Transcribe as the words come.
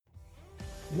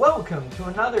Welcome to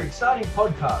another exciting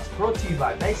podcast brought to you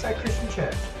by Bayside Christian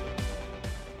Church.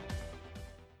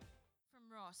 From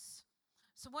Ross.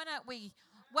 So why don't we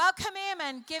welcome him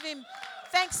and give him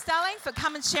thanks, darling, for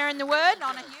coming and sharing the word.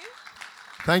 Honour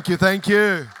you. Thank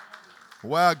you.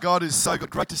 Wow, God is so good.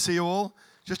 Great to see you all.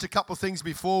 Just a couple of things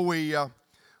before we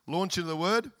launch into the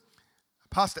word.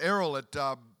 Pastor Errol at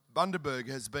Bundaberg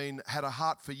has had a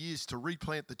heart for years to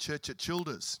replant the church at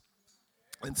Childers.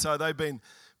 And so they've been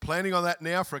planning on that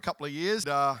now for a couple of years.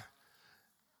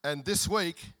 And this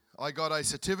week, I got a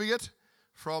certificate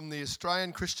from the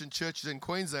Australian Christian Churches in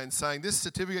Queensland saying this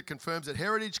certificate confirms that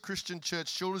Heritage Christian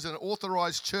Church Childers is an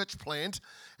authorised church plant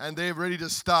and they're ready to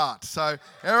start. So,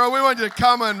 Errol, we want you to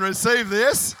come and receive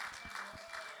this.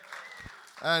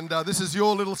 And this is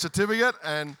your little certificate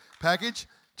and package.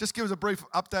 Just give us a brief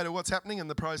update of what's happening in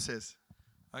the process.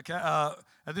 Okay,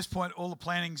 at this point, all the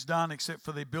planning's done except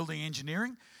for the building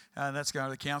engineering, and that's going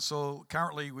to the council.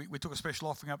 Currently, we took a special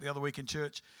offering up the other week in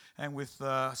church, and with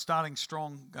starting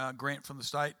strong grant from the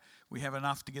state, we have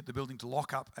enough to get the building to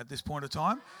lock up at this point of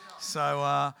time.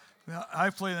 So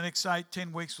hopefully the next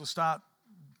 8-10 weeks we'll start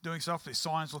doing stuff. The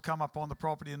signs will come up on the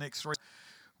property the next 3.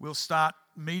 We'll start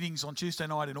meetings on Tuesday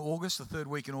night in August, the third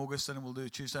week in August, and then we'll do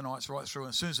Tuesday nights right through. And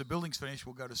as soon as the building's finished,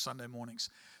 we'll go to Sunday mornings.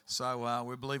 So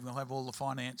we believe we'll have all the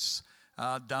finance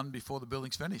done before the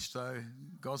building's finished. So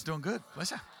God's doing good.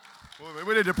 Bless you. Well,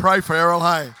 we need to pray for Errol,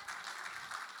 hey?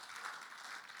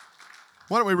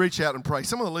 Why don't we reach out and pray?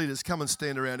 Some of the leaders come and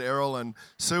stand around Errol and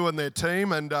Sue and their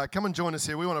team and come and join us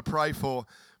here. We want to pray for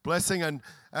blessing.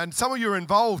 And some of you are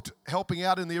involved helping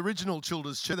out in the original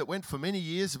Childers Church that went for many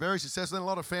years, very successful. Then a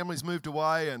lot of families moved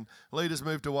away and leaders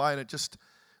moved away, and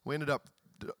we ended up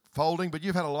folding. But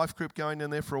you've had a life group going in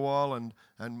there for a while, and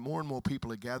more and more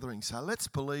people are gathering. So let's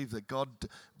believe that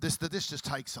this just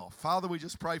takes off. Father, we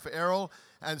just pray for Errol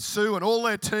and Sue and all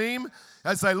their team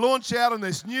as they launch out on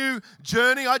this new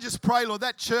journey. I just pray, Lord,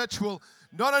 that church will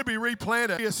not only be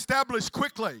replanted, be established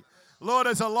quickly, Lord,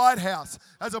 as a lighthouse,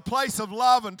 as a place of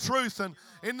love and truth, and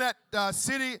in that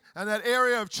city and that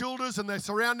area of Childers and their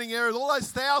surrounding areas, all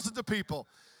those thousands of people.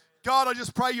 God, I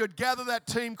just pray you'd gather that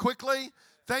team quickly.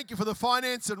 Thank you for the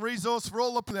finance and resource for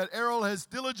all that Errol has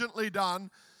diligently done,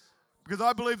 because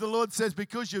I believe the Lord says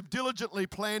because you've diligently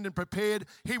planned and prepared,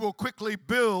 he will quickly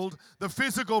build the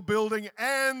physical building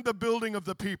and the building of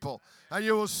the people. And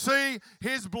you will see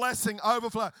his blessing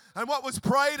overflow. And what was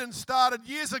prayed and started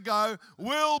years ago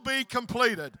will be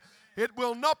completed. It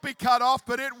will not be cut off,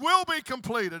 but it will be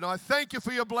completed. I thank you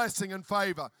for your blessing and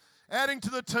favor. Adding to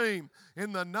the team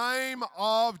in the name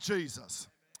of Jesus.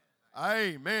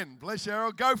 Amen. Bless you,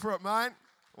 Errol. Go for it, mate.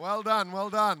 Well done, well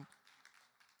done.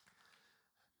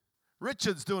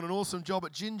 Richard's doing an awesome job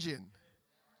at Gin Gin.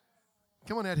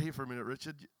 Come on out here for a minute,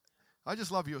 Richard. I just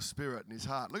love your spirit and his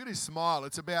heart. Look at his smile.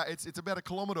 It's about a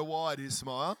kilometre wide, his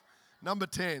smile. Number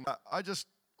 10. I just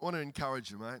want to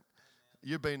encourage you, mate.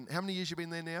 How many years you been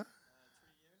there now?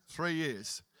 3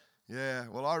 years. Yeah.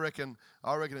 Well, I reckon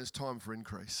it's time for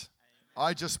increase.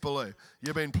 I just believe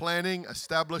you've been planning,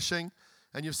 establishing,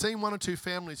 and you've seen 1 or 2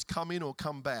 families come in or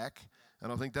come back.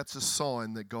 And I think that's a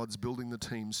sign that God's building the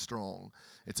team strong.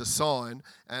 It's a sign,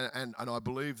 and I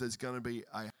believe there's going to be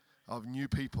of new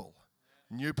people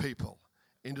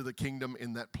into the kingdom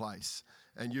in that place.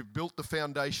 And you've built the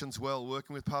foundations well,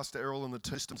 working with Pastor Errol and the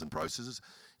systems and processes.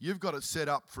 You've got it set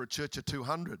up for a church of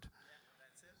 200.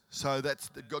 So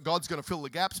God's going to fill the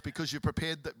gaps because you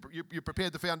prepared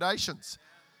the foundations.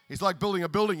 It's like building a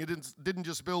building. You didn't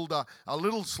just build a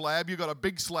little slab. You got a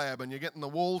big slab, and you're getting the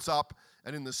walls up.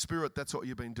 And in the spirit, that's what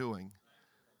you've been doing.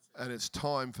 And it's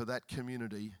time for that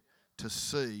community to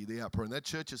see the outpouring. That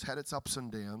church has had its ups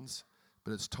and downs,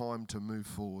 but it's time to move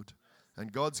forward.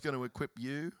 And God's going to equip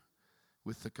you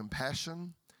with the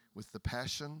compassion, with the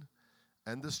passion,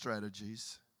 and the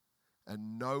strategies,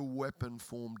 and no weapon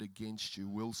formed against you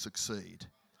will succeed.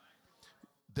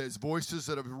 There's voices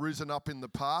that have risen up in the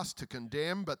past to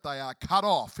condemn, but they are cut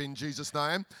off in Jesus'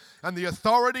 name. And the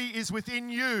authority is within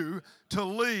you to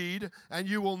lead, and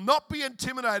you will not be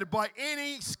intimidated by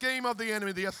any scheme of the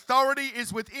enemy. The authority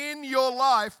is within your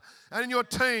life and in your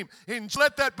team.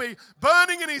 Let that be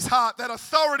burning in his heart, that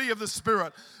authority of the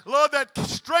Spirit. Lord, that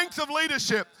strength of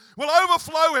leadership will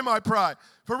overflow him, I pray.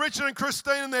 For Richard and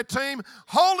Christine and their team,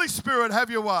 Holy Spirit, have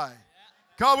your way.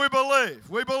 God, we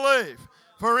believe.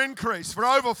 For increase, for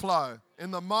overflow,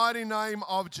 in the mighty name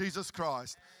of Jesus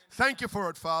Christ. Thank you for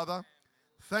it, Father.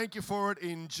 Thank you for it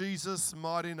in Jesus'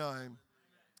 mighty name.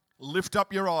 Lift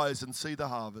up your eyes and see the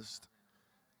harvest.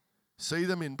 See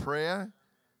them in prayer,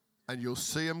 and you'll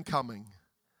see them coming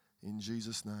in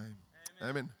Jesus' name.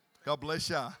 Amen. God bless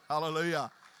you.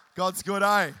 Hallelujah. God's good,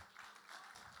 eh?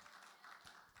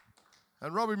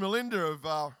 and Robbie and Melinda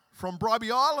from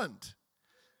Bribie Island.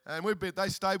 And they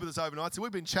stayed with us overnight, so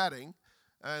we've been chatting,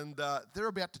 and they're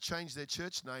about to change their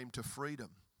church name to Freedom.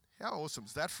 How awesome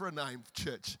is that for a name,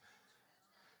 church?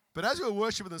 But as we were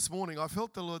worshiping this morning, I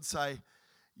felt the Lord say,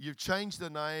 you've changed the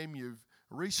name, you've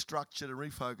restructured and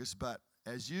refocused, but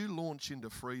as you launch into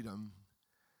freedom,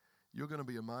 you're going to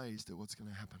be amazed at what's going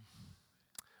to happen.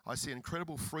 I see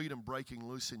incredible freedom breaking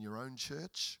loose in your own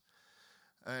church,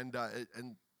 and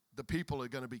the people are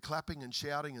going to be clapping and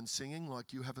shouting and singing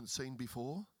like you haven't seen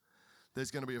before. There's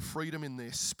going to be a freedom in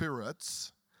their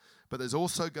spirits, but there's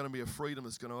also going to be a freedom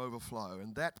that's going to overflow.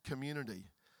 And that community,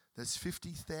 there's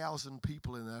 50,000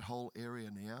 people in that whole area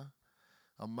now.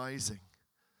 Amazing.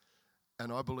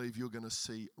 And I believe you're going to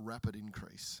see rapid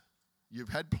increase. You've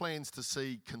had plans to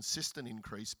see consistent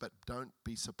increase, but don't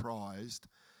be surprised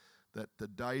that the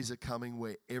days are coming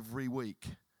where every week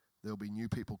there'll be new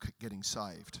people getting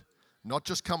saved. Not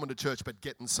just coming to church, but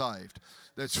getting saved.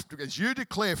 As you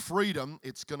declare freedom,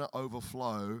 it's going to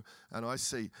overflow. And I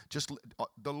see,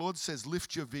 the Lord says,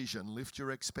 lift your vision, lift your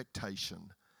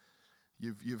expectation.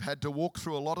 You've had to walk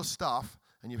through a lot of stuff,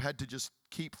 and you've had to just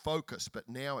keep focused. But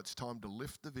now it's time to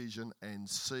lift the vision and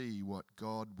see what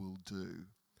God will do.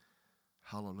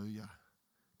 Hallelujah.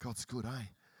 God's good, eh?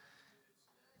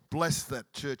 Bless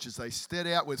that church as they step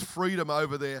out with freedom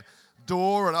over their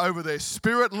door and over their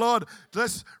spirit. Lord,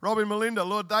 bless Robbie and Melinda.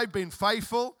 Lord, they've been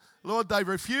faithful. Lord, they've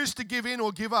refused to give in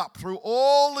or give up through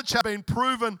all the chapters, been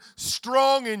proven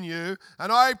strong in you.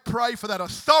 And I pray for that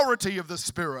authority of the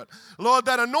Spirit. Lord,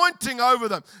 that anointing over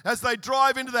them as they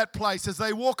drive into that place, as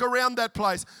they walk around that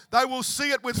place, they will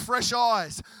see it with fresh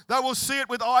eyes. They will see it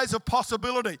with eyes of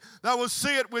possibility. They will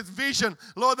see it with vision.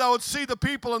 Lord, they would see the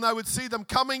people and they would see them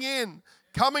coming in.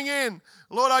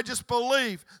 Lord, I just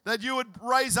believe that you would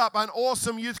raise up an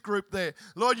awesome youth group there.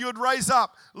 Lord, you would raise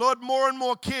up, Lord, more and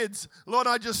more kids. Lord,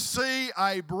 I just see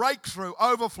a breakthrough,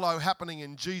 overflow happening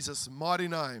in Jesus' mighty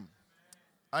name.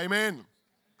 Amen.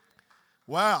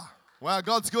 Wow,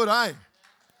 God's good, eh?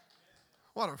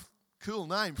 What a cool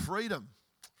name, Freedom,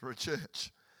 for a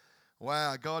church.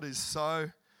 Wow, God is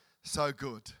so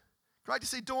good. Great to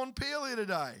see Dawn Peel here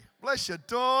today. Bless you,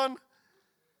 Dawn.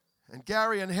 And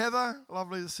Gary and Heather,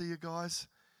 lovely to see you guys.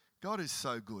 God is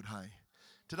so good, hey.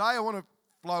 Today I want to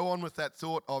flow on with that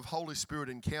thought of Holy Spirit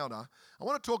encounter. I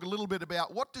want to talk a little bit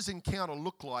about what does encounter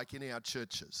look like in our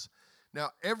churches. Now,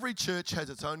 every church has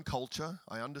its own culture.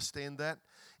 I understand that.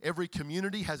 Every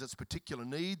community has its particular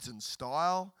needs and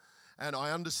style. And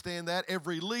I understand that.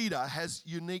 Every leader has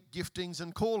unique giftings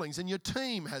and callings, and your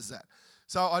team has that.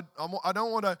 So I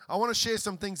want to share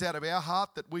some things out of our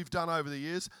heart that we've done over the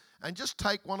years. And just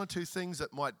take one or two things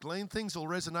that might glean. Things will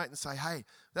resonate and say, hey,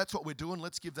 that's what we're doing.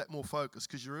 Let's give that more focus.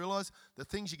 Because you realise the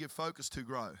things you give focus to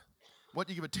grow. What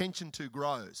you give attention to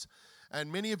grows.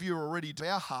 And many of you are already to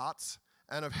our hearts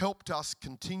and have helped us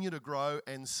continue to grow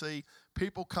and see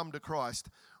people come to Christ.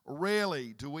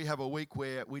 Rarely do we have a week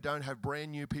where we don't have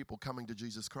brand new people coming to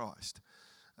Jesus Christ.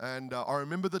 And I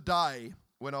remember the day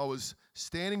when I was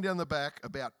standing down the back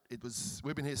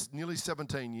we've been here nearly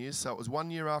 17 years, so it was 1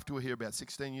 year after we were here, about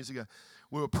 16 years ago.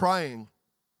 We were praying,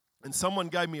 and someone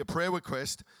gave me a prayer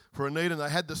request for a need, and they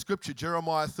had the scripture,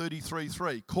 Jeremiah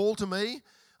 33:3. Call to me,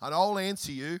 and I'll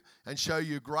answer you and show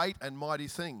you great and mighty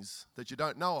things that you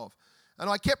don't know of. And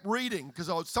I kept reading,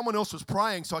 because someone else was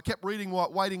praying, so I kept reading,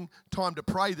 waiting time to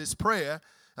pray this prayer,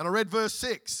 and I read verse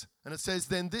 6, and it says,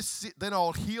 Then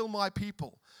I'll heal my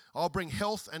people. I'll bring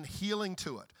health and healing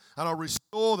to it, and I'll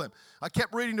restore them. I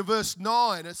kept reading to verse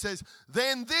 9. It says,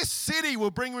 Then this city will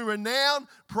bring me renown,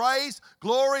 praise,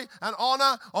 glory, and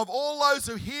honor of all those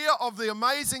who hear of the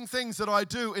amazing things that I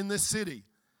do in this city.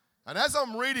 And as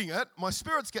I'm reading it, my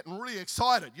spirit's getting really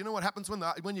excited. You know what happens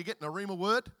when you get an Arima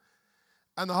word?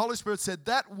 And the Holy Spirit said,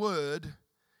 that word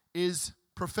is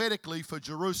prophetically for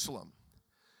Jerusalem.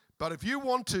 But if you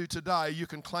want to today, you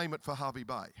can claim it for Hervey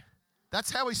Bay.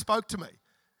 That's how he spoke to me.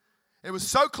 It was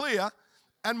so clear,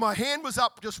 and my hand was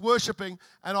up just worshiping,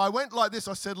 and I went like this.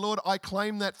 I said, Lord, I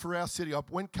claim that for our city.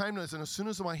 Came to this, and as soon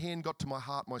as my hand got to my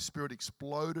heart, my spirit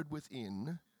exploded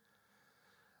within.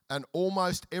 And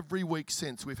almost every week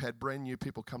since, we've had brand new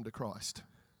people come to Christ.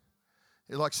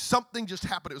 It's like something just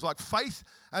happened. It was like faith,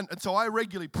 and so I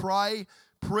regularly pray,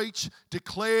 preach,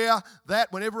 declare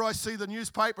that whenever I see the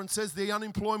newspaper and says the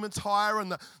unemployment's higher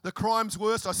and the crime's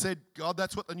worse, I said, God,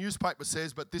 that's what the newspaper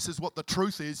says, but this is what the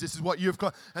truth is. This is what you've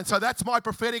got. And so that's my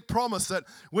prophetic promise that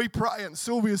we pray, and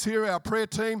Sylvia's here, our prayer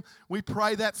team, we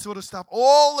pray that sort of stuff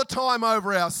all the time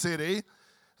over our city,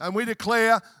 and we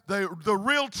declare the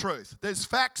real truth. There's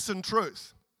facts and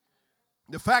truth.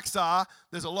 The facts are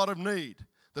there's a lot of need.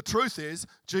 The truth is,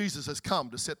 Jesus has come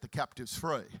to set the captives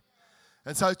free.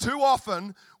 And so too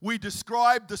often we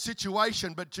describe the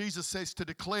situation, but Jesus says to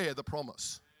declare the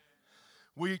promise.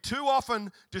 We too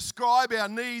often describe our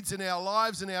needs in our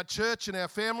lives, in our church, in our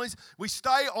families. We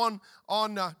stay on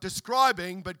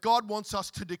describing, but God wants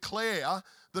us to declare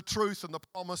the truth and the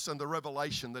promise and the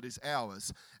revelation that is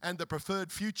ours and the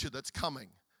preferred future that's coming.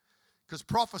 Because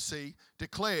prophecy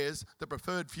declares the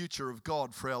preferred future of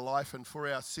God for our life and for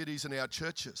our cities and our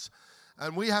churches.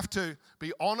 And we have to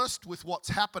be honest with what's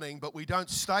happening, but we don't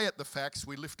stay at the facts.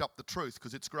 We lift up the truth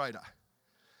because it's greater.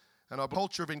 And our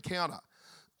culture of encounter.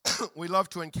 We love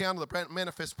to encounter the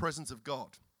manifest presence of God.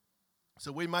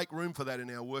 So we make room for that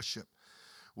in our worship.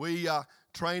 We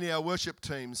train our worship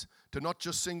teams to not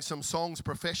just sing some songs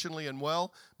professionally and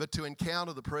well, but to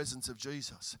encounter the presence of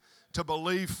Jesus, to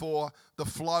believe for the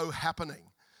flow happening.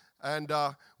 And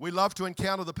we love to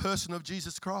encounter the person of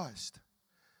Jesus Christ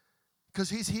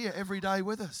because he's here every day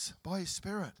with us by his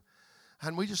Spirit.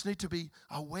 And we just need to be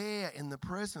aware in the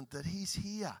present that he's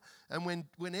here. And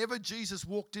whenever Jesus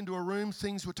walked into a room,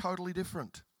 things were totally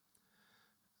different.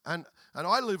 And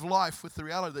I live life with the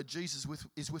reality that Jesus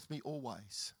is with me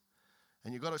always.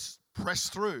 And you've got to press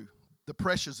through the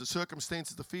pressures, the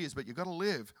circumstances, the fears, but you've got to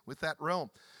live with that realm.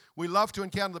 We love to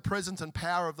encounter the presence and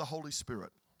power of the Holy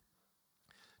Spirit.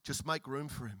 Just make room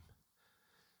for him.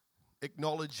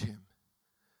 Acknowledge him.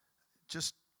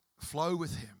 Just flow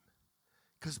with him.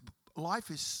 Because life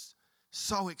is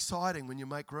so exciting when you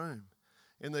make room.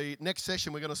 In the next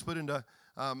session, we're going to split into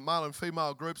male and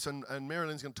female groups, and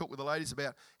Marilyn's going to talk with the ladies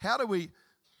about how do we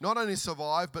not only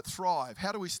survive but thrive.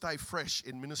 How do we stay fresh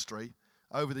in ministry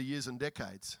over the years and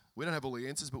decades? We don't have all the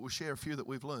answers, but we'll share a few that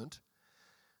we've learned.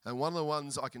 And one of the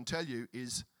ones I can tell you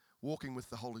is walking with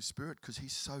the Holy Spirit, because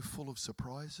he's so full of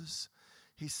surprises.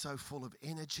 He's so full of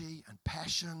energy and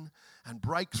passion and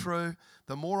breakthrough.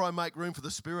 The more I make room for the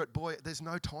Spirit, boy, there's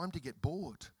no time to get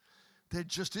bored. There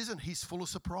just isn't. He's full of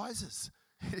surprises.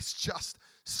 It's just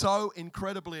so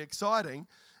incredibly exciting.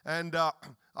 And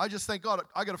I just thank God.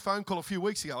 I got a phone call a few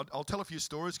weeks ago. I'll tell a few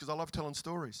stories because I love telling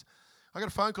stories. I got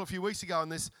a phone call a few weeks ago,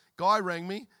 and this guy rang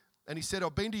me, and he said,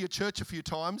 I've been to your church a few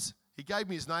times. He gave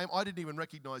me his name. I didn't even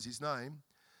recognize his name.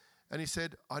 And he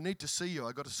said, I need to see you.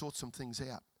 I got to sort some things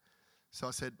out. So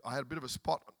I said, I had a bit of a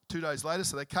spot 2 days later.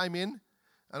 So they came in,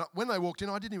 and when they walked in,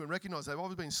 I didn't even recognize them. They've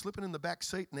always been slipping in the back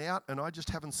seat and out, and I just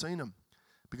haven't seen them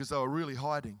because they were really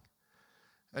hiding.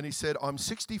 And he said, I'm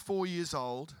 64 years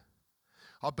old.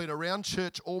 I've been around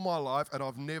church all my life, and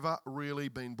I've never really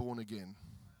been born again.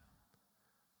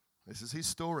 This is his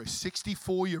story.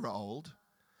 64-year-old.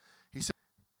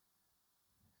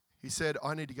 He said,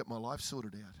 I need to get my life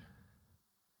sorted out.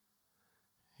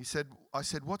 I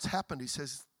said, what's happened? He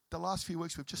says, the last few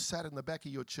weeks we've just sat in the back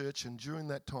of your church, and during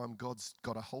that time God's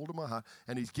got a hold of my heart,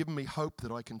 and he's given me hope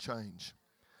that I can change.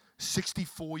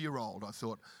 64-year-old. I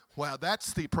thought, wow,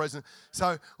 that's the present.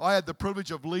 So I had the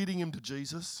privilege of leading him to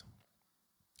Jesus.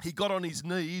 He got on his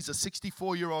knees, a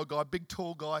 64-year-old guy, big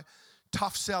tall guy,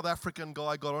 tough South African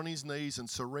guy, got on his knees and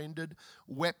surrendered,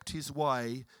 wept his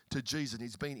way to Jesus.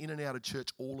 He's been in and out of church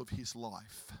all of his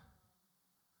life.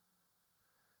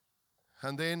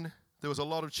 And then there was a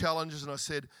lot of challenges, and I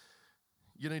said,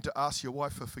 you need to ask your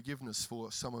wife for forgiveness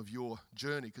for some of your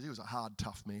journey, because he was a hard,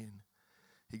 tough man.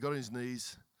 He got on his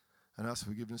knees and asked for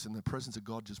forgiveness, and the presence of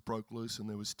God just broke loose, and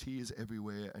there was tears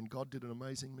everywhere, and God did an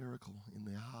amazing miracle in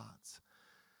their hearts.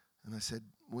 And they said,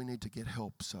 we need to get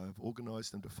help. So I've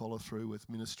organised them to follow through with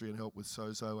ministry and help with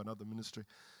Sozo and other ministry.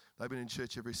 They've been in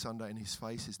church every Sunday, and his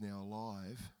face is now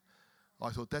alive. I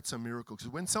thought that's a miracle,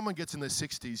 because when someone gets in their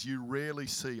 60s, you rarely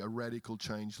see a radical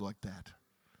change like that.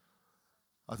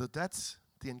 I thought that's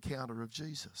the encounter of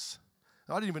Jesus.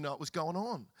 I didn't even know what was going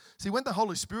on. See, when the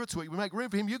Holy Spirit's with you, we make room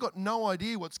for him, you've got no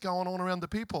idea what's going on around the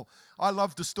people. I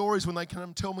love the stories when they come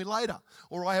and tell me later,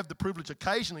 or I have the privilege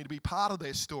occasionally to be part of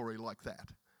their story like that.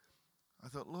 I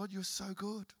thought, Lord, you're so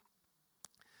good.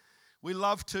 We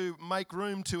love to make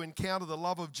room to encounter the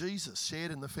love of Jesus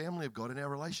shared in the family of God in our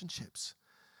relationships.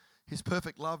 His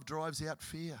perfect love drives out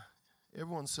fear.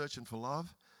 Everyone's searching for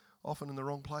love, often in the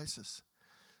wrong places.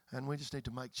 And we just need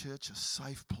to make church a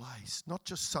safe place. Not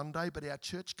just Sunday, but our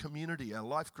church community, our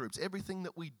life groups, everything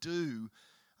that we do,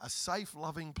 a safe,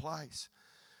 loving place.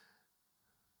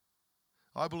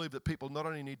 I believe that people not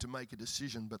only need to make a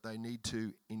decision, but they need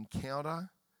to encounter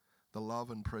the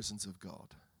love and presence of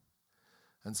God.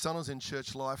 And sometimes in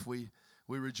church life, we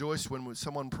rejoice when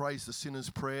someone prays the sinner's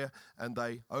prayer and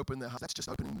they open their heart. That's just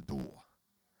opening the door.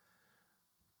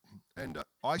 And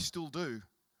I still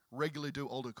regularly do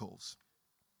altar calls.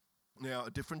 Now,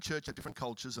 a different church, different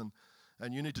cultures, and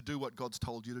and you need to do what God's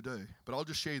told you to do. But I'll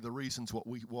just share you the reasons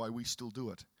why we still do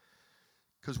it.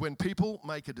 Because when people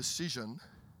make a decision,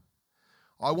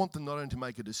 I want them not only to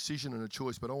make a decision and a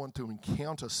choice, but I want to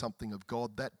encounter something of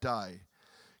God that day.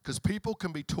 Because people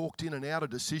can be talked in and out of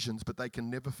decisions, but they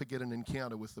can never forget an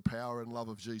encounter with the power and love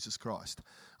of Jesus Christ.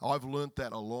 I've learnt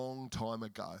that a long time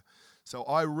ago. So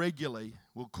I regularly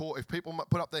will call, if people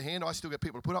put up their hand, I still get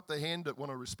people to put up their hand that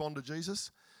want to respond to Jesus.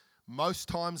 Most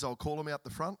times I'll call them out the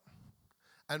front.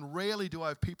 And rarely do I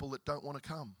have people that don't want to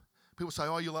come. People say,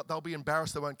 they'll be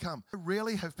embarrassed, they won't come. I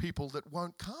rarely have people that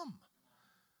won't come.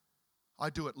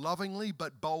 I do it lovingly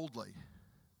but boldly.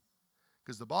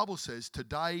 Because the Bible says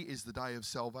today is the day of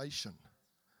salvation.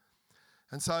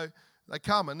 And so they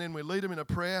come, and then we lead them in a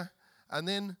prayer, and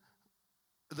then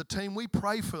the team, we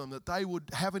pray for them that they would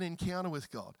have an encounter with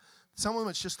God. Some of them,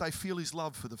 it's just they feel His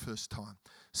love for the first time.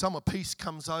 Some, a peace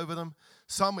comes over them.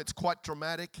 Some, it's quite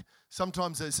dramatic.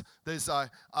 Sometimes there's a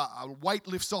weight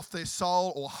lifts off their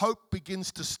soul, or hope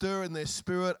begins to stir in their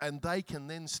spirit, and they can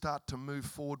then start to move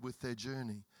forward with their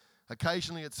journey.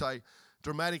 Occasionally, it's a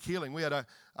dramatic healing. We had a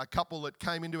couple that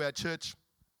came into our church,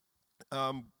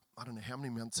 I don't know how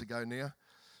many months ago now,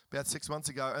 about 6 months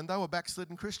ago, and they were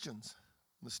backslidden Christians.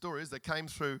 And the story is they came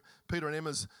through Peter and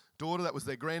Emma's daughter, that was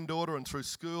their granddaughter, and through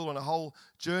school and a whole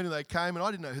journey they came, and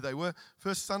I didn't know who they were.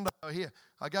 First Sunday they were here,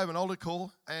 I gave an altar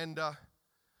call, and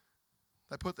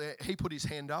he put his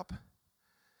hand up,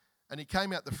 and he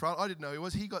came out the front. I didn't know who he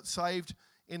was. He got saved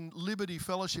in Liberty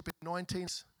Fellowship in 19.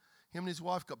 Him and his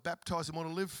wife got baptised and want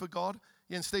to live for God.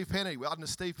 Yeah, and Steve Penny, we're under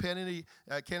Steve Penny,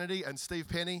 Kennedy and Steve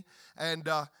Penny, and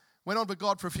went on for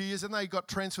God for a few years, and they got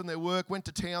transferred in their work, went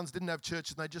to towns, didn't have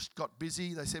churches, and they just got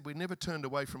busy. They said, we never turned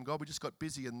away from God, we just got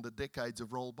busy, and the decades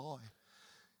have rolled by.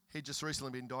 He'd just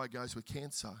recently been diagnosed with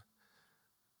cancer.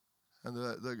 And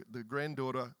the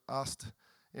granddaughter asked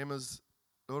Emma's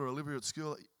daughter, Olivia, at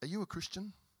school, are you a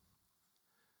Christian?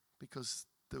 Because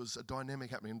there was a dynamic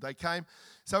happening. And they came.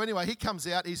 So anyway, he comes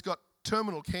out. He's got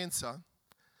terminal cancer.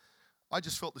 I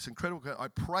just felt this incredible. I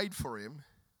prayed for him.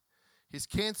 His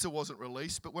cancer wasn't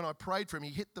released, but when I prayed for him,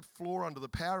 he hit the floor under the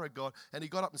power of God, and he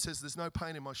got up and says, there's no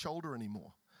pain in my shoulder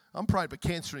anymore. I'm praying for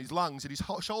cancer in his lungs, and his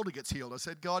whole shoulder gets healed. I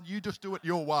said, God, you just do it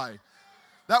your way.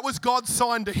 That was God's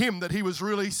sign to him that he was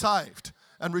really saved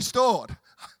and restored.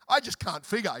 I just can't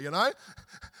figure,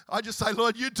 I just say,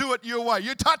 Lord, you do it your way.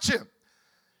 You touch him.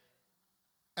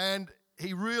 And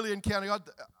he really encountered God,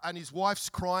 and his wife's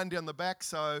crying down the back.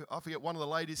 So I forget, one of the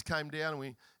ladies came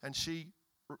down, and she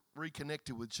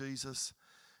reconnected with Jesus.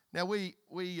 Now we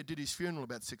did his funeral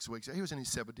about 6 weeks ago. He was in his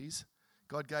 70s.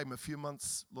 God gave him a few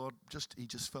months, Lord. He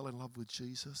just fell in love with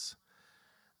Jesus.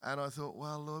 And I thought,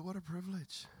 wow, Lord, what a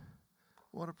privilege!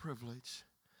 What a privilege!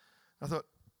 I thought,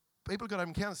 people got to have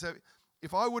encounters. So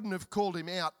if I wouldn't have called him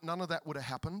out, none of that would have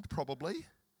happened. Probably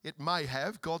it may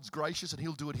have. God's gracious, and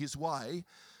He'll do it His way.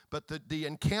 But the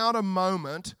encounter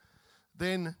moment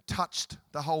then touched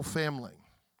the whole family.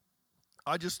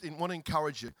 I just want to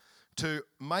encourage you to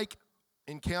make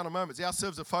encounter moments. Our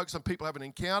service are focused on people having an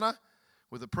encounter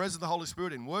with the presence of the Holy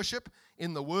Spirit in worship,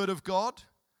 in the Word of God.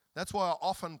 That's why I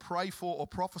often pray for or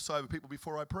prophesy over people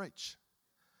before I preach.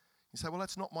 You say, well,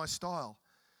 that's not my style.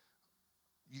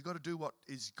 You've got to do what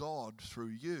is God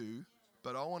through you,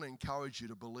 but I want to encourage you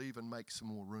to believe and make some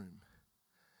more room.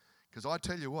 Because I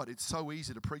tell you what, it's so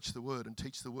easy to preach the Word and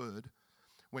teach the Word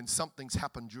when something's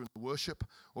happened during the worship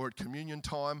or at communion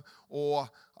time or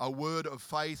a word of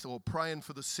faith or praying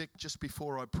for the sick just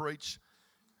before I preach.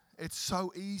 It's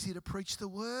so easy to preach the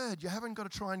Word. You haven't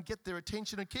got to try and get their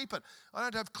attention and keep it. I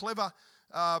don't have clever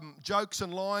jokes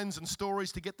and lines and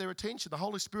stories to get their attention. The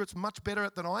Holy Spirit's much better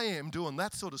at than I am doing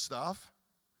that sort of stuff.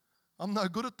 I'm no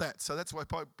good at that. So that's why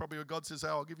probably God says,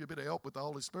 I'll give you a bit of help with the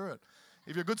Holy Spirit.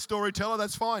 If you're a good storyteller,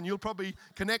 that's fine. You'll probably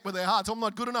connect with their hearts. I'm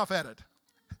not good enough at it.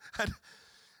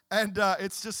 And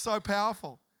it's just so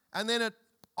powerful. And then at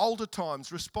altar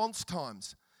times, response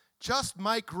times, just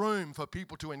make room for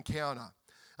people to encounter.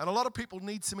 And a lot of people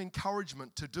need some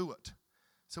encouragement to do it.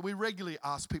 So we regularly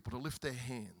ask people to lift their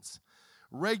hands.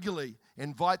 Regularly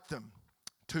invite them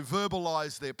to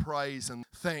verbalize their praise and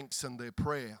thanks and their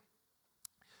prayer.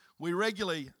 We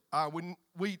regularly,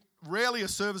 rarely a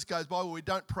service goes by where we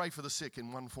don't pray for the sick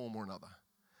in one form or another.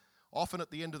 Often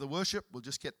at the end of the worship, we'll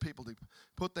just get people to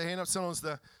put their hand up. Sometimes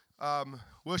the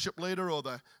worship leader or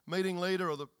the meeting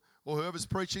leader or whoever's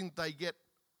preaching, they get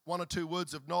one or two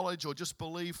words of knowledge or just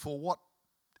believe for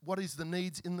what is the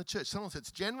needs in the church. Sometimes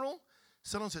it's general,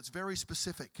 sometimes it's very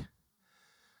specific.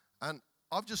 And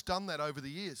I've just done that over the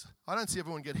years. I don't see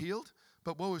everyone get healed,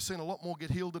 but we've seen a lot more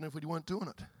get healed than if we weren't doing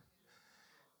it.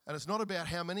 And it's not about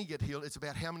how many get healed, it's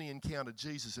about how many encounter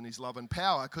Jesus and his love and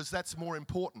power, because that's more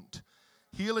important.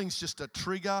 Healing's just a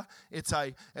trigger. It's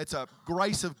a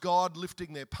grace of God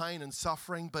lifting their pain and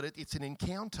suffering, but it's an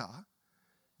encounter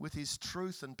with his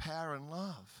truth and power and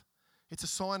love. It's a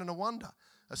sign and a wonder.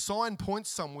 A sign points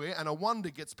somewhere, and a wonder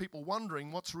gets people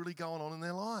wondering what's really going on in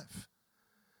their life.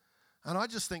 And I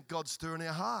just think God's stirring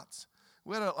our hearts.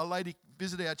 We had a lady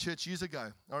visit our church years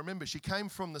ago. I remember she came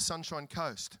from the Sunshine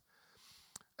Coast.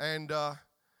 And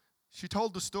she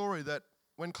told the story that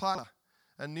when Clara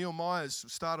and Neil Myers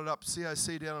started up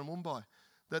COC down in Mumbai,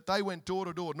 that they went door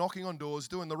to door, knocking on doors,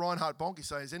 doing the Reinhard Bonnke,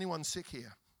 saying, is anyone sick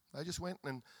here? They just went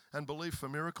and believed for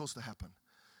miracles to happen.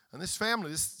 And this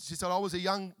family, she said, I was a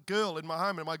young girl in my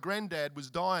home and my granddad was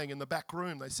dying in the back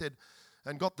room. They said,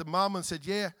 and got the mum and said,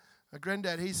 yeah, my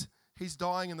granddad, he's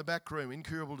dying in the back room,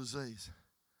 incurable disease.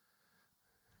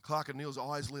 Clark and Neil's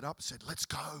eyes lit up and said, let's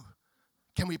go.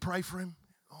 Can we pray for him?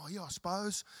 Oh, yeah, I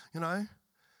suppose, Went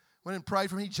and prayed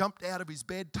for him. He jumped out of his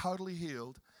bed, totally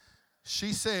healed.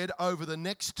 She said over the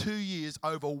next 2 years,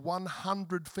 over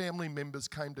 100 family members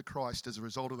came to Christ as a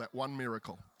result of that one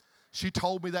miracle. She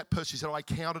told me that person. She said, I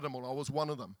counted them all. I was one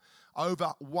of them.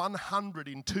 Over 100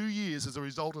 in 2 years as a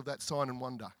result of that sign and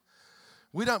wonder.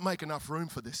 We don't make enough room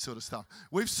for this sort of stuff.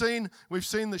 We've seen the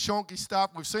shonky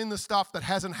stuff. We've seen the stuff that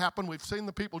hasn't happened. We've seen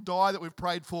the people die that we've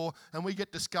prayed for, and we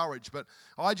get discouraged. But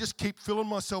I just keep filling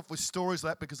myself with stories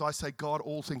like that because I say, God,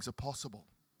 all things are possible.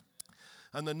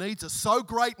 And the needs are so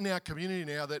great in our community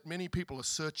now that many people are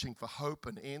searching for hope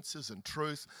and answers and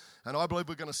truth. And I believe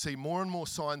we're going to see more and more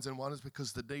signs and wonders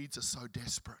because the needs are so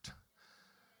desperate.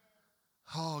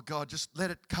 Oh, God, just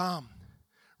let it come.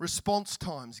 Response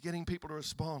times, getting people to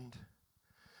respond.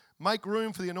 Make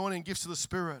room for the anointing gifts of the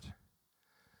Spirit.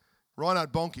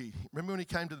 Reinhard Bonnke, remember when he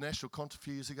came to the National Conference a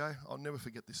few years ago? I'll never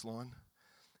forget this line.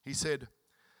 He said,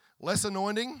 less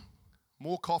anointing,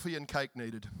 more coffee and cake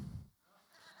needed.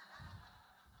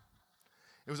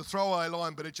 It was a throwaway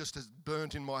line, but it just has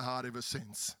burnt in my heart ever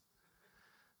since.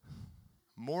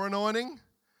 More anointing,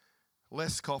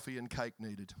 less coffee and cake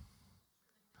needed.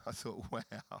 I thought,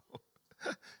 wow.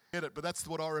 Get it, but that's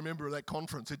what I remember of that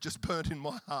conference. It just burnt in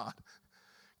my heart.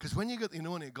 Because when you get the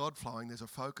anointing of God flowing, there's a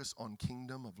focus on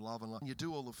kingdom of love and love. You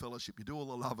do all the fellowship, you do all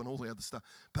the love and all the other stuff.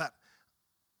 But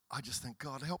I just think,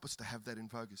 God, help us to have that in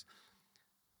focus.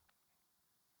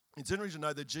 It's interesting to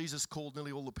know that Jesus called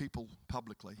nearly all the people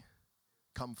publicly,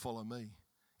 come follow me,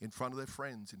 in front of their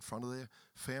friends, in front of their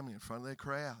family, in front of their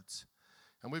crowds.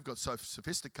 And we've got so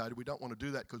sophisticated, we don't want to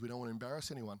do that because we don't want to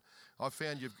embarrass anyone. I've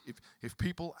found if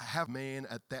people have man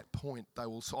at that point, they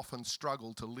will often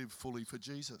struggle to live fully for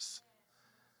Jesus.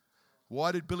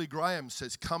 Why did Billy Graham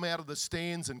says, come out of the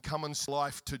stands and come and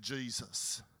life to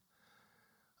Jesus?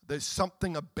 There's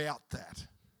something about that.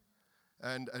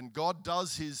 And God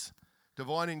does his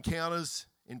divine encounters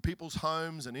in people's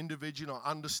homes and individual.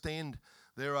 I understand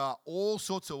there are all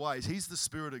sorts of ways. He's the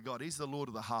Spirit of God. He's the Lord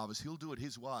of the harvest. He'll do it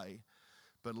his way.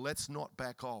 But let's not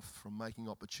back off from making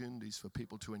opportunities for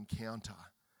people to encounter. I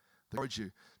encourage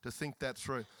you to think that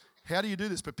through. How do you do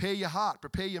this? Prepare your heart.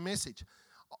 Prepare your message.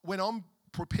 When I'm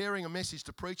preparing a message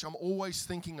to preach, I'm always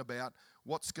thinking about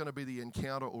what's going to be the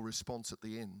encounter or response at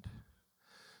the end.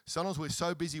 Sometimes we're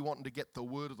so busy wanting to get the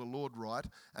word of the Lord right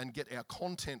and get our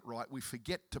content right, we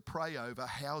forget to pray over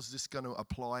how's this going to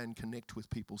apply and connect with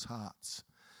people's hearts.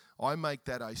 I make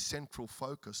that a central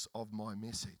focus of my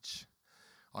message.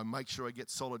 I make sure I get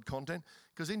solid content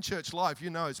because in church life,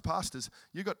 as pastors,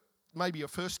 you've got maybe a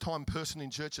first-time person in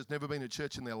church that's never been to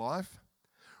church in their life,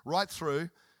 right through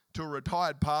to a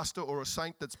retired pastor or a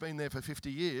saint that's been there for 50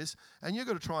 years, and you've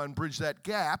got to try and bridge that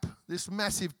gap, this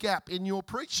massive gap in your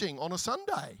preaching on a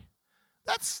Sunday.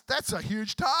 That's a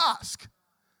huge task.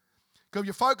 Because if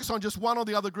you focus on just one or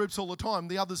the other groups all the time,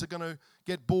 the others are going to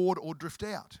get bored or drift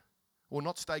out or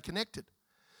not stay connected.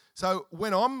 So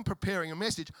when I'm preparing a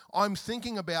message, I'm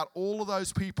thinking about all of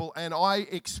those people, and I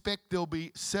expect there'll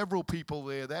be several people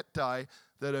there that day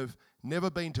that have never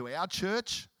been to our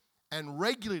church. And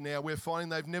regularly now we're finding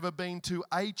they've never been to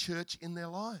a church in their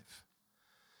life.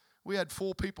 We had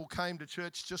 4 people came to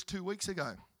church just 2 weeks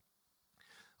ago.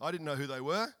 I didn't know who they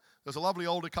were. There's a lovely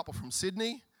older couple from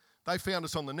Sydney. They found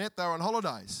us on the net. They were on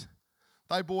holidays.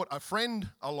 They brought a friend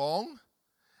along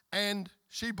and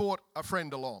she brought a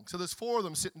friend along. So there's 4 of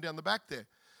them sitting down the back there.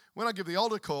 When I give the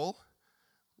altar call,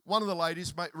 one of the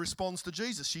ladies responds to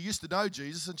Jesus. She used to know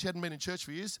Jesus and she hadn't been in church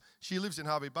for years. She lives in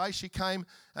Harvey Bay. She came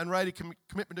and made a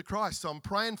commitment to Christ. So I'm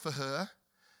praying for her.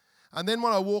 And then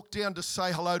when I walked down to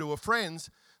say hello to her friends,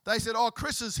 They said, oh,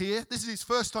 Chris is here. This is his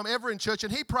first time ever in church,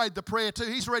 and he prayed the prayer too.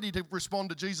 He's ready to respond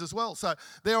to Jesus as well. So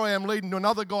there I am leading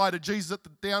another guy to Jesus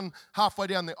halfway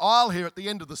down the aisle here at the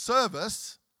end of the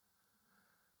service.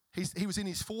 He was in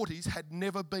his 40s, had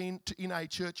never been in a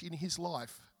church in his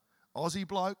life. Aussie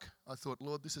bloke. I thought,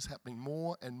 Lord, this is happening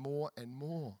more and more and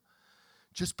more.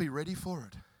 Just be ready for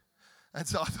it. And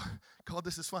so I thought, God,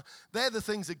 this is fun. They're the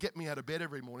things that get me out of bed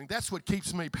every morning. That's what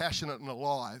keeps me passionate and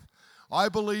alive. I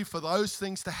believe for those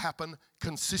things to happen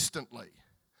consistently.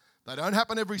 They don't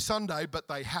happen every Sunday, but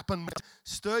they happen.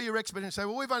 Stir your expectation and say,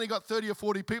 well, we've only got 30 or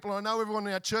 40 people. I know everyone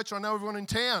in our church. I know everyone in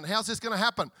town. How's this going to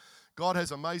happen? God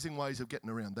has amazing ways of getting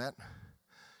around that.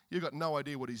 You've got no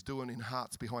idea what he's doing in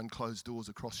hearts behind closed doors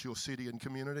across your city and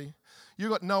community.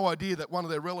 You've got no idea that one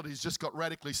of their relatives just got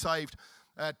radically saved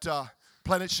at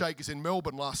Planet Shakers in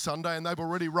Melbourne last Sunday, and they've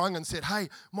already rung and said, hey,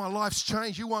 my life's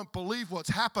changed. You won't believe what's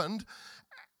happened.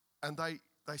 And they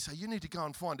say, you need to go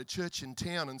and find a church in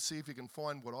town and see if you can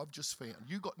find what I've just found.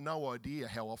 You've got no idea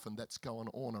how often that's going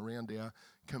on around our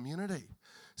community.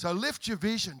 So lift your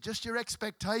vision, just your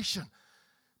expectation.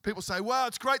 People say, well,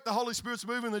 it's great the Holy Spirit's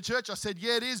moving in the church. I said,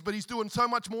 yeah, it is, but he's doing so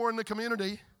much more in the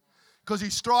community because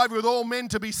he's striving with all men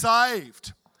to be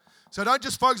saved. So don't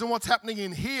just focus on what's happening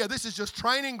in here. This is just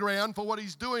training ground for what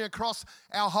he's doing across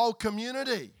our whole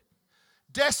community.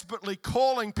 Desperately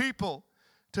calling people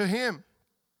to him.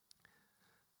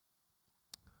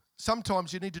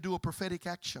 Sometimes you need to do a prophetic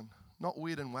action. Not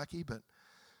weird and wacky, but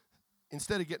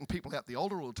instead of getting people out the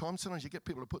altar all the time, sometimes you get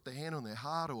people to put their hand on their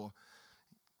heart or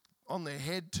on their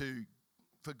head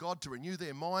for God to renew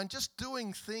their mind. Just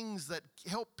doing things that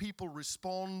help people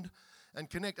respond and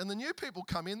connect. And the new people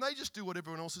come in, they just do what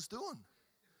everyone else is doing.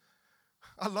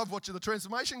 I love watching the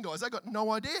transformation guys. They got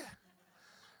no idea.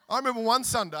 I remember one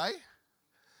Sunday,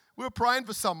 we were praying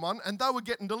for someone and they were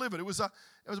getting delivered. It was a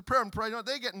prayer and prayer night.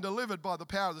 They're getting delivered by the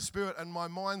power of the Spirit, and my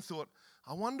mind thought,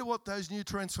 I wonder what those new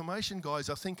transformation guys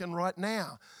are thinking right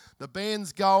now. The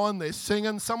band's going, they're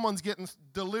singing, someone's getting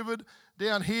delivered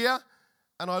down here,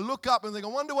 and I look up and think, I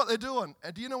wonder what they're doing.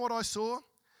 And do you know what I saw?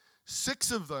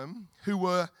 6 of them who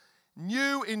were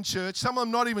new in church, some of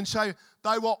them not even shaved,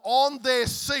 they were on their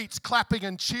seats clapping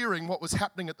and cheering what was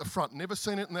happening at the front. Never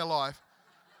seen it in their life.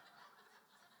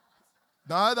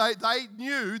 No, they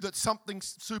knew that something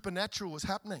supernatural was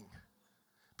happening.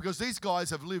 Because these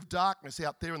guys have lived darkness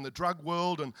out there in the drug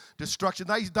world and destruction.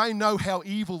 They know how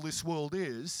evil this world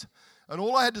is. And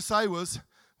all I had to say was,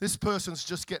 this person's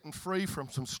just getting free from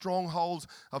some strongholds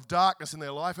of darkness in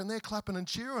their life, and they're clapping and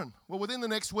cheering. Well, within the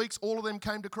next weeks, all of them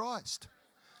came to Christ.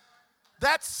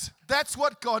 That's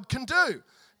what God can do.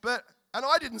 And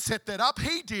I didn't set that up.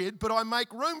 He did, but I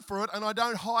make room for it, and I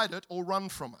don't hide it or run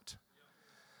from it.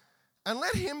 And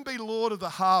let him be Lord of the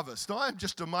harvest. I am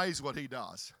just amazed what he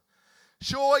does.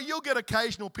 Sure, you'll get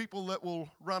occasional people that will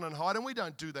run and hide, and we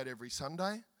don't do that every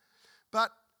Sunday. But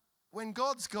when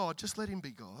God's God, just let him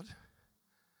be God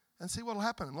and see what will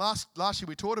happen. And last year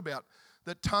we taught about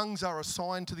that tongues are a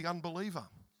sign to the unbeliever.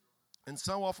 And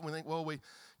so often we think, well, we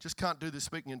just can't do this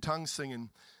speaking in tongues thing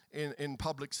in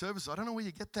public services. I don't know where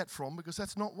you get that from, because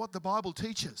that's not what the Bible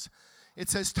teaches. It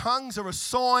says tongues are a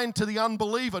sign to the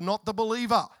unbeliever, not the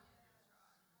believer.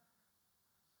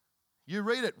 You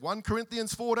read it, 1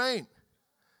 Corinthians 14.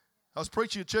 I was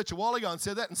preaching at church a while ago and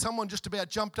said that, and someone just about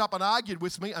jumped up and argued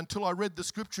with me until I read the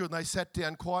scripture, and they sat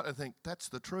down quiet and think, that's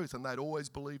the truth. And they'd always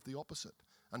believed the opposite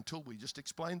until we just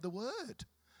explained the word.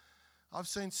 I've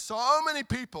seen so many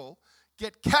people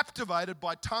get captivated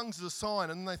by tongues as a sign,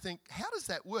 and they think, how does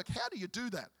that work? How do you do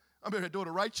that? I remember her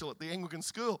daughter Rachel at the Anglican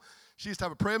school. She used to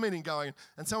have a prayer meeting going,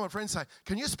 and some of her friends say,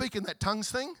 can you speak in that tongues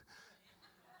thing?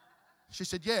 She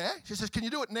said, yeah. She says, can you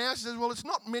do it now? She says, well, it's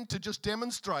not meant to just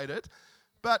demonstrate it,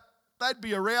 but they'd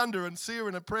be around her and see her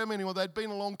in a prayer meeting, or they'd been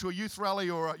along to a youth rally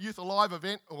or a Youth Alive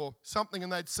event or something, and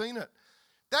they'd seen it.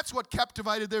 That's what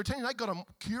captivated their attention. They got them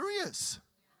curious.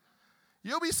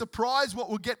 You'll be surprised what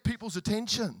will get people's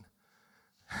attention.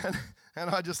 And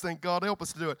I just think, God, help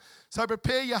us to do it. So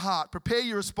prepare your heart. Prepare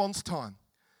your response time.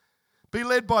 Be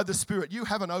led by the Spirit. You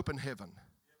have an open heaven.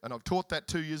 And I've taught that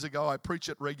 2 years ago. I preach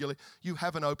it regularly. You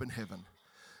have an open heaven.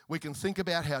 We can think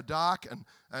about how dark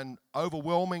and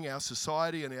overwhelming our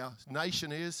society and our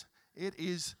nation is. It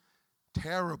is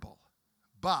terrible.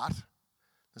 But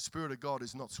the Spirit of God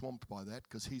is not swamped by that,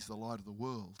 because he's the light of the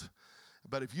world.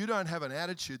 But if you don't have an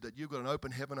attitude that you've got an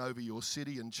open heaven over your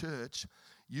city and church,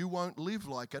 you won't live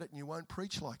like it and you won't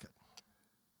preach like it.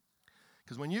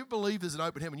 Because when you believe there's an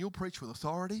open heaven, you'll preach with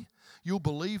authority. You'll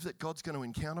believe that God's going to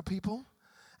encounter people.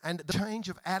 And the change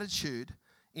of attitude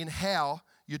in how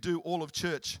you do all of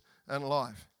church and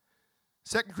life.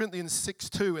 2 Corinthians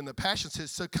 6:2 in the Passion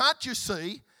says, so can't you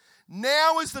see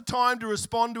Now is the time to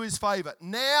respond to his favor.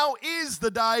 Now is the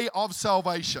day of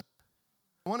salvation.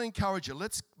 I want to encourage you.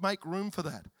 Let's make room for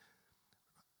that.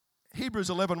 Hebrews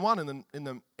 11:1 in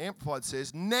the Amplified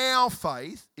says, now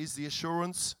faith is the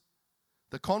assurance,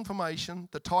 the confirmation,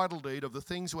 the title deed of the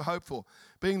things we hope for,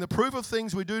 being the proof of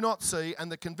things we do not see and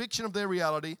the conviction of their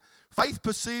reality, faith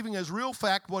perceiving as real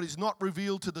fact what is not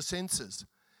revealed to the senses.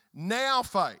 Now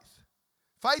faith.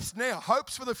 Faith's now.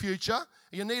 Hope's for the future.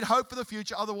 You need hope for the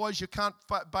future, otherwise you can't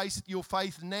base your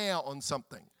faith now on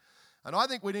something. And I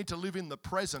think we need to live in the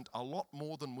present a lot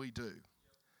more than we do.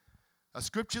 A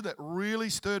scripture that really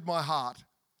stirred my heart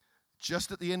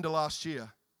just at the end of last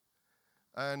year.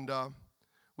 And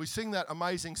we sing that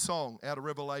amazing song out of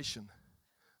Revelation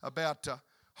about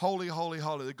holy, holy,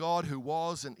 holy, the God who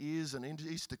was and is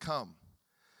to come.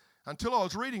 Until I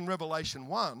was reading Revelation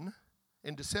 1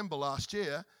 in December last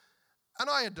year, and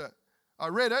I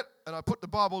read it and I put the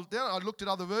Bible down, I looked at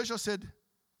other versions, I said,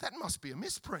 that must be a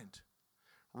misprint.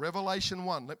 Revelation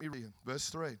 1, let me read verse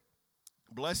 3.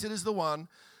 Blessed is the one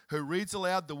who reads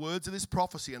aloud the words of this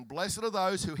prophecy, and blessed are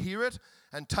those who hear it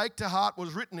and take to heart what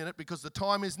is written in it, because the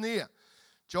time is near.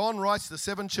 John writes to the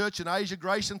seven church in Asia,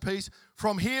 grace and peace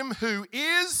from him who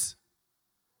is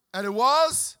and who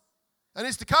was and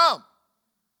is to come.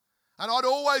 And I'd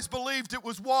always believed it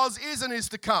was, is, and is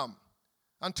to come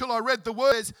until I read the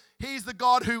words. He's the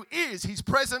God who is. He's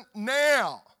present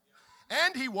now.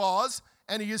 And he was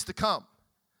and he is to come.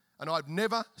 And I've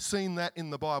never seen that in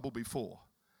the Bible before.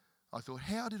 I thought,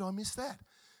 how did I miss that?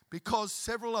 Because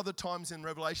several other times in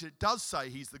Revelation it does say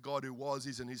he's the God who was,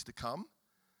 is, and is to come.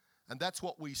 And that's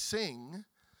what we sing.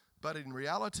 But in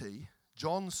reality,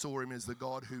 John saw him as the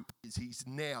God who is. He's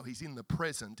now. He's in the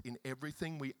present in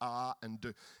everything we are and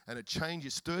do. And it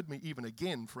stirred me even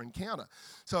again for encounter.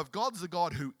 So if God's the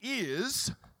God who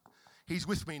is, he's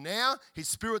with me now. His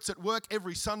Spirit's at work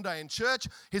every Sunday in church.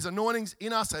 His anointing's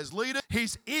in us as leaders.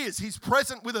 He's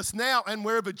present with us now. And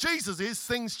wherever Jesus is,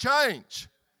 things change.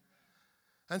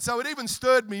 And so it even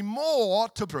stirred me more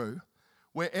to brew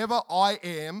wherever I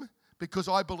am, because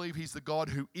I believe he's the God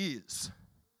who is.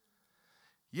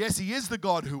 Yes, he is the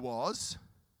God who was,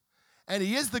 and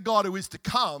he is the God who is to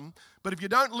come, but if you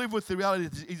don't live with the reality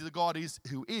that he's the God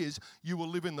who is, you will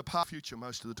live in the past future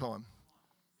most of the time.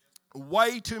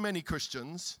 Way too many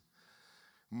Christians,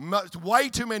 way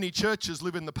too many churches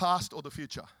live in the past or the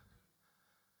future.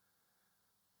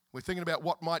 We're thinking about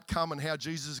what might come and how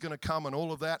Jesus is going to come and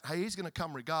all of that. Hey, he's going to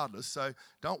come regardless, so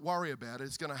don't worry about it.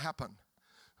 It's going to happen.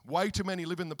 Way too many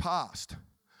live in the past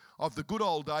of the good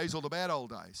old days or the bad old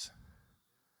days.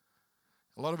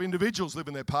 A lot of individuals live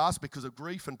in their past because of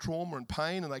grief and trauma and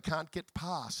pain, and they can't get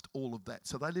past all of that,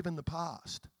 so they live in the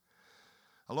past.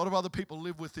 A lot of other people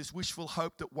live with this wishful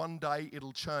hope that one day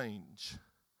it'll change,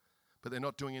 but they're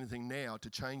not doing anything now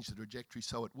to change the trajectory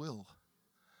so it will.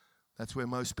 That's where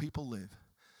most people live.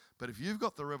 But if you've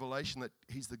got the revelation that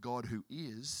he's the God who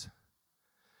is,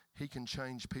 he can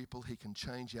change people, he can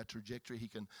change our trajectory, he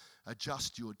can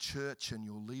adjust your church and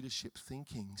your leadership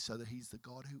thinking so that he's the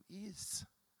God who is.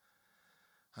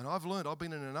 And I've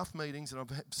been in enough meetings and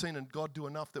I've seen God do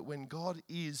enough that when God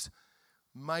is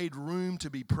made room to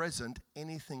be present,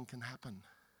 anything can happen.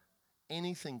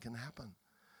 Anything can happen.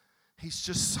 He's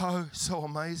just so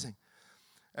amazing.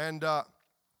 And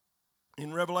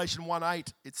in Revelation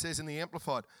 1:8, it says in the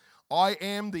Amplified, I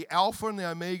am the Alpha and the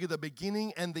Omega, the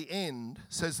beginning and the end,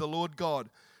 says the Lord God,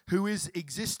 who is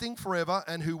existing forever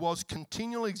and who was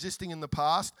continually existing in the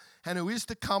past and who is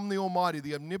to come, the Almighty,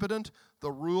 the omnipotent,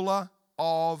 the ruler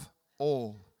of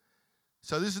all.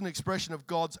 So this is an expression of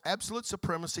God's absolute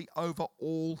supremacy over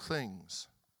all things.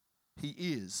 He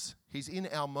is. He's in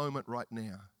our moment right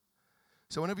now.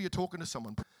 So whenever you're talking to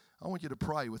someone, I want you to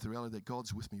pray with the reality that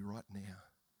God's with me right now.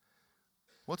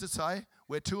 What's it say?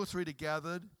 Where two or three are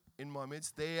gathered in my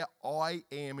midst, there I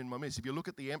am in my midst. If you look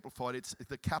at the Amplified, it's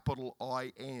the capital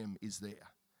I am is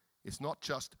there. It's not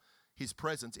just his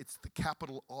presence, it's the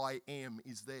capital I am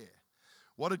is there.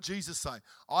 What did Jesus say?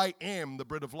 I am the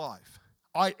bread of life.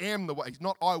 I am the way. It's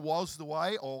not I was the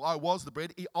way or I was the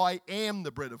bread. I am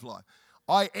the bread of life.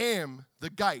 I am the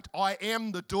gate. I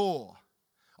am the door.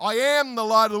 I am the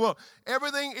light of the world.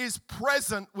 Everything is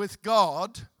present with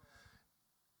God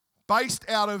based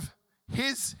out of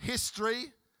his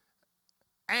history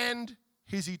and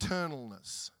his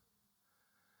eternalness.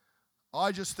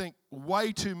 I just think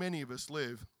way too many of us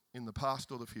live in the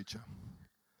past or the future.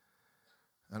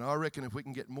 And I reckon if we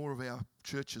can get more of our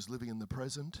churches living in the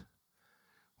present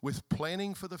with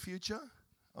planning for the future,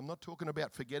 I'm not talking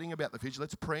about forgetting about the future.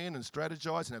 Let's plan and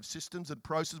strategize and have systems and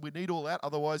processes. We need all that.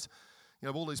 Otherwise, you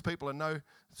have all these people and no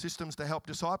systems to help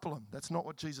disciple them. That's not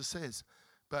what Jesus says.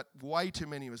 but way too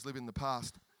many of us live in the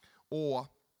past or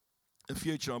the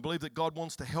future. I believe that God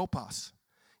wants to help us.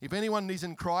 If anyone is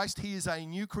in Christ, he is a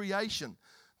new creation.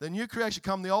 The new creation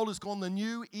come, the old is gone, the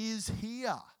new is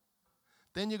here.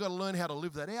 Then you've got to learn how to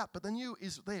live that out, but the new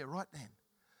is there right then.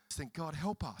 I think, God,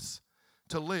 help us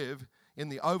to live in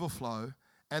the overflow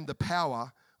and the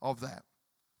power of that.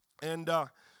 And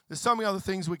there's so many other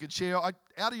things we could share. Out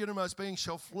of your innermost being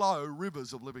shall flow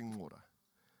rivers of living water.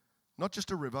 Not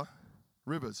just a river,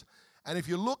 rivers. And if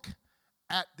you look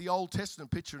at the Old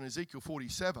Testament picture in Ezekiel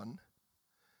 47,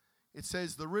 it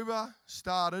says the river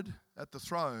started at the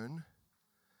throne,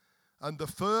 and the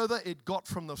further it got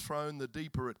from the throne, the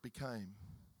deeper it became.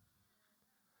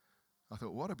 I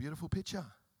thought, what a beautiful picture.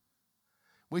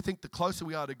 We think the closer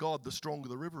we are to God, the stronger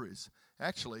the river is.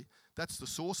 Actually, that's the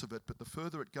source of it, but the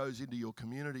further it goes into your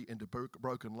community, into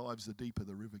broken lives, the deeper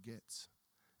the river gets,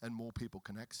 and more people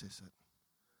can access it.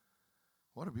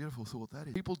 What a beautiful thought that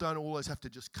is. People don't always have to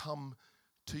just come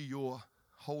to your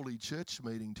holy church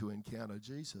meeting to encounter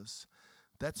Jesus.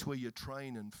 That's where you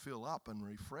train and fill up and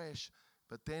refresh,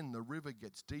 but then the river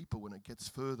gets deeper when it gets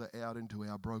further out into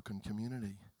our broken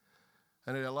community.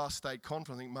 And at our last state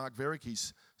conference, I think Mark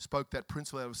Verikes spoke that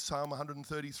principle out of Psalm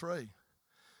 133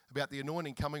 about the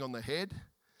anointing coming on the head,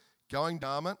 going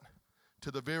garment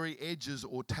to the very edges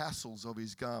or tassels of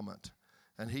his garment.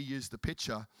 And he used the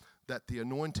picture that the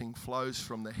anointing flows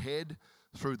from the head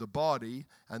through the body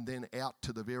and then out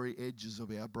to the very edges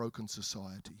of our broken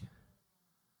society.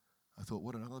 I thought,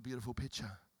 what another beautiful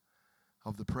picture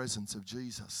of the presence of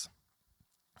Jesus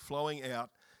flowing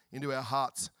out into our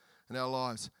hearts and our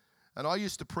lives. And I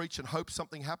used to preach and hope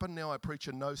something happened. Now I preach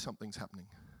and know something's happening.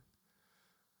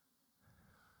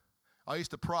 I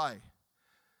used to pray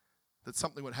that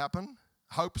something would happen,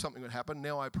 hope something would happen.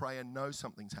 Now I pray and know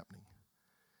something's happening.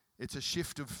 It's a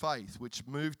shift of faith which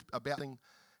moved about. Something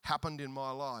happened in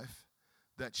my life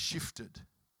that shifted.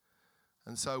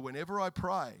 And so whenever I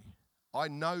pray, I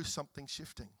know something's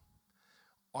shifting.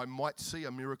 I might see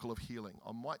a miracle of healing.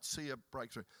 I might see a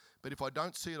breakthrough. But if I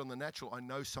don't see it on the natural, I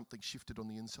know something shifted on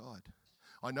the inside.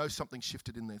 I know something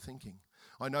shifted in their thinking.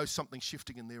 I know something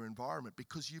shifting in their environment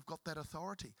because you've got that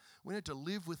authority. We need to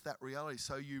live with that reality.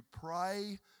 So you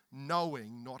pray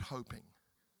knowing, not hoping.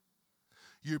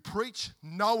 You preach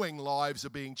knowing lives are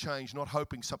being changed, not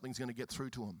hoping something's going to get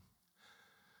through to them.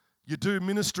 You do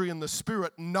ministry in the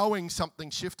Spirit knowing something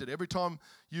shifted. Every time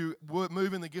you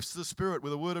move in the gifts of the Spirit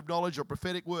with a word of knowledge or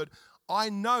prophetic word, I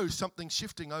know something's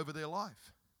shifting over their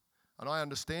life. And I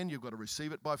understand you've got to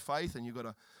receive it by faith and you've got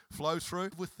to flow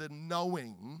through with the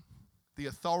knowing, the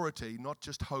authority, not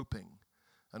just hoping.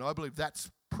 And I believe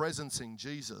that's presencing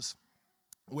Jesus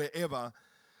wherever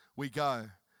we go.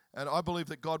 And I believe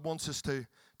that God wants us to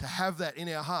have that in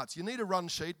our hearts. You need a run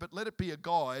sheet, but let it be a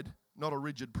guide, not a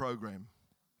rigid program.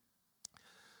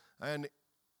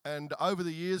 And over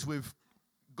the years, we've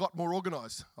got more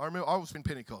organised. I remember I was in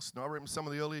Pentecost, and I remember some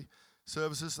of the early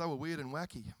services, they were weird and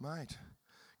wacky, mate.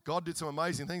 God did some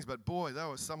amazing things, but boy, they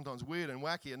were sometimes weird and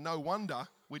wacky, and no wonder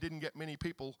we didn't get many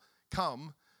people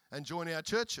come and join our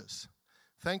churches.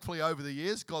 Thankfully, over the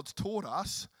years, God's taught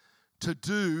us to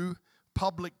do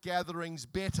public gatherings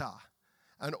better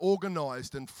and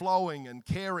organised and flowing and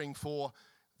caring for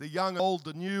the young, old,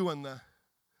 the new, and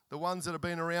the ones that have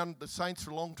been around the saints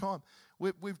for a long time.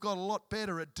 We've got a lot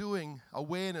better at doing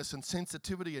awareness and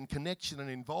sensitivity and connection and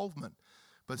involvement.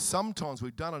 But sometimes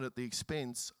we've done it at the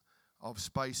expense of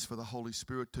space for the Holy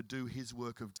Spirit to do His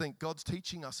work. I think God's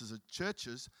teaching us as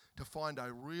churches to find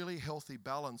a really healthy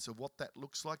balance of what that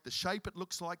looks like, the shape it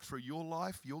looks like for your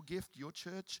life, your gift, your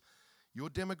church, your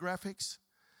demographics.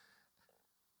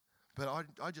 But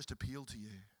I just appeal to you.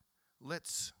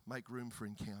 Let's make room for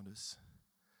encounters.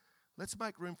 Let's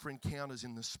make room for encounters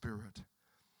in the Spirit.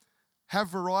 Have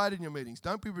variety in your meetings.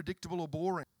 Don't be predictable or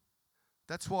boring.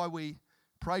 That's why we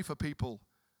pray for people,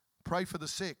 pray for the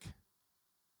sick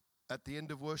at the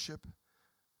end of worship,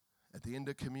 at the end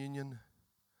of communion,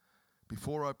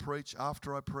 before I preach,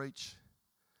 after I preach.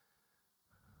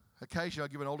 Occasionally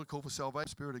I give an altar call for salvation.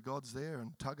 The Spirit of God's there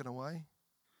and tugging away.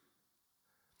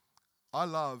 I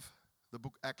love the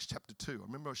book Acts chapter 2. I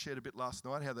remember I shared a bit last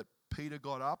night how that Peter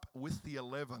got up with the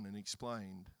 11 and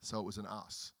explained, so it was an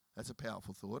us. That's a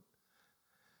powerful thought.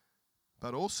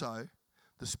 But also,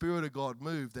 the Spirit of God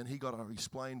moved, and he got to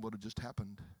explain what had just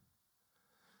happened.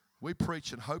 We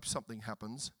preach and hope something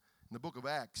happens. In the book of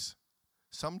Acts,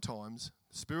 sometimes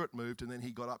the Spirit moved, and then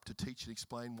he got up to teach and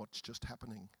explain what's just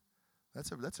happening.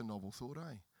 That's a novel thought,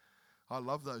 eh? I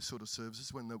love those sort of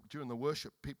services when during the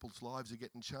worship, people's lives are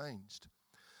getting changed.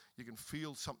 You can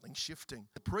feel something shifting.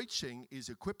 The preaching is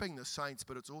equipping the saints,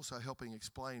 but it's also helping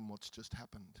explain what's just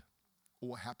happened.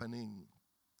 or happening.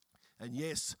 And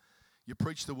yes, you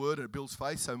preach the word and it builds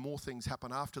faith, so more things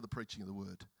happen after the preaching of the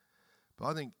word. But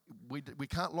I think we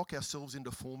can't lock ourselves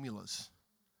into formulas.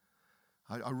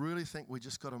 I really think we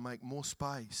just got to make more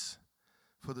space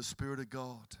for the Spirit of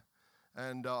God.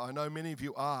 And I know many of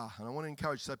you are, and I want to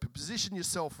encourage you, so position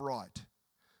yourself right.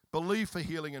 Believe for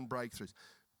healing and breakthroughs.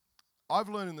 I've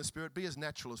learned in the Spirit, be as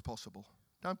natural as possible.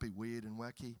 Don't be weird and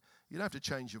wacky. You don't have to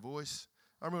change your voice.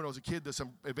 I remember when I was a kid, there's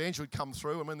some evangel would come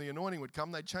through, and when the anointing would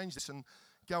come, they'd change this and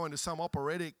go into some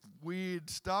operatic, weird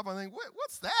stuff. I think,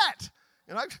 what's that?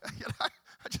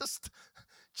 I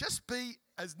just be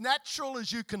as natural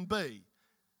as you can be.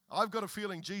 I've got a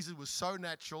feeling Jesus was so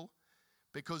natural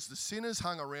because the sinners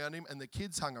hung around him and the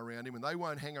kids hung around him, and they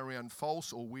won't hang around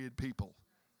false or weird people.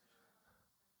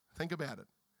 Think about it.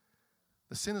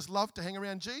 The sinners love to hang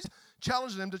around Jesus,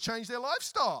 challenging them to change their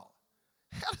lifestyle.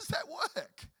 How does that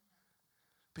work?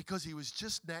 Because he was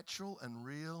just natural and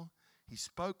real. He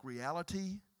spoke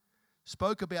reality,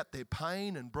 spoke about their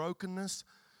pain and brokenness,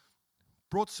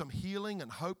 brought some healing and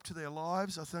hope to their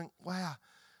lives. I think, wow,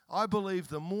 I believe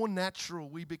the more natural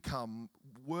we become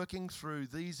working through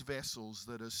these vessels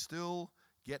that are still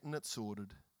getting it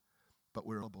sorted, but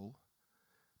we're able,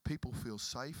 people feel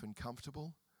safe and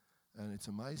comfortable, and it's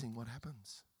amazing what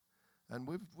happens. And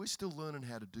we're still learning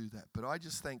how to do that. But I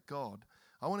just thank God.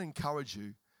 I want to encourage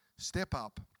you, step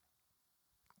up,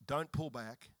 don't pull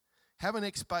back, have an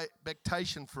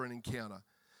expectation for an encounter.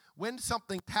 When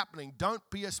something's happening, don't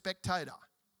be a spectator.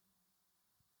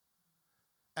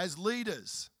 As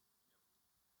leaders,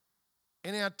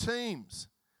 in our teams,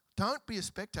 don't be a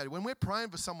spectator. When we're praying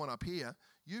for someone up here,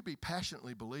 you be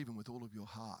passionately believing with all of your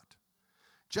heart.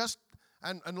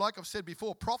 And like I've said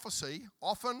before, prophecy,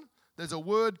 often there's a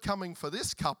word coming for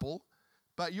this couple,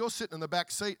 but you're sitting in the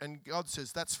back seat and God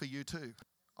says, that's for you too.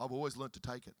 I've always learned to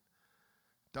take it.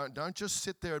 Don't just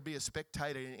sit there and be a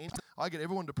spectator. I get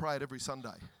everyone to pray it every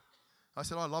Sunday. I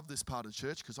said, I love this part of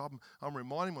church because I'm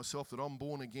reminding myself that I'm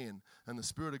born again and the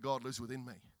Spirit of God lives within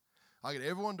me. I get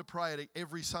everyone to pray it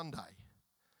every Sunday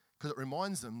because it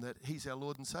reminds them that He's our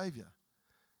Lord and Saviour.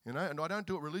 And I don't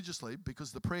do it religiously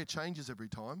because the prayer changes every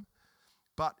time,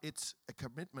 but it's a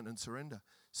commitment and surrender.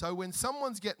 So when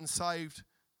someone's getting saved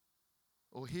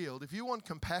or healed, if you want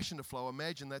compassion to flow,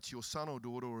 imagine that's your son or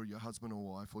daughter or your husband or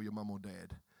wife or your mum or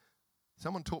dad.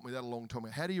 Someone taught me that a long time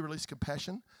ago. How do you release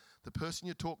compassion? The person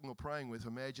you're talking or praying with,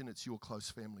 imagine it's your close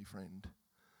family friend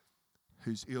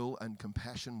who's ill, and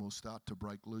compassion will start to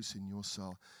break loose in your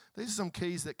soul. These are some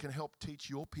keys that can help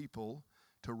teach your people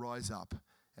to rise up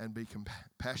and be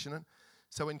compassionate.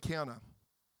 So encounter.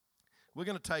 We're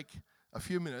going to take a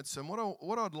few minutes, and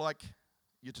what I'd like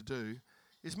you to do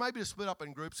is maybe to split up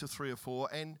in groups of 3 or 4,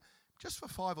 and just for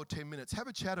 5 or 10 minutes, have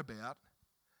a chat about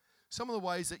some of the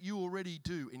ways that you already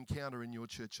do encounter in your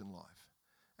church and life.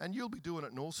 And you'll be doing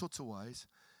it in all sorts of ways.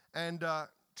 And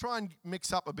try and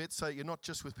mix up a bit so you're not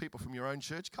just with people from your own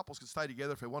church. Couples can stay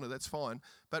together if they want to, that's fine.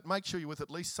 But make sure you're with at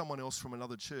least someone else from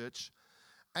another church.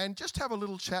 And just have a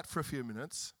little chat for a few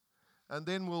minutes. And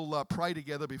then we'll pray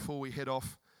together before we head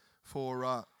off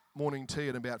for morning tea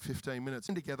in about 15 minutes.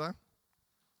 Together.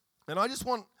 And I just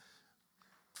want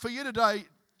for you today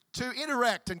to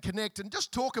interact and connect and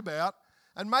just talk about,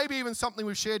 and maybe even something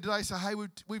we've shared today, say, hey,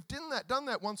 we've done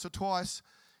that once or twice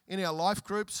in our life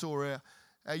groups or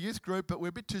our youth group, but we're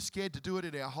a bit too scared to do it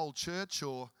in our whole church,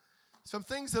 or some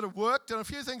things that have worked and a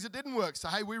few things that didn't work. So,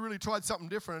 hey, we really tried something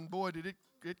different, and boy, did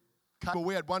it come.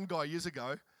 We had one guy years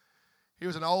ago. He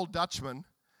was an old Dutchman,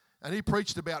 and he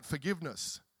preached about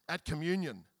forgiveness at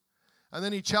communion. And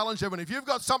then he challenged everyone, if you've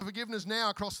got some forgiveness now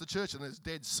across the church, and there's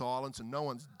dead silence and no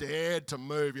one's dared to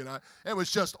move, It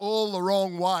was just all the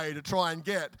wrong way to try and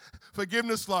get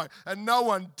forgiveness flow. And no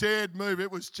one dared move.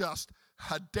 It was just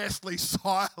a deathly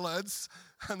silence.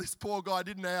 And this poor guy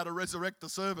didn't know how to resurrect the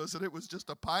service, and it was just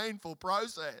a painful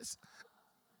process.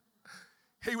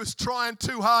 He was trying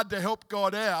too hard to help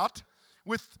God out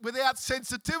without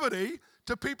sensitivity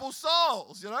to people's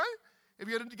souls, If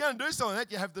you're going to do something like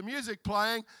that, you have the music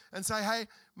playing and say, hey,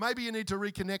 maybe you need to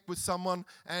reconnect with someone,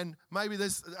 and maybe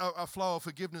there's a flow of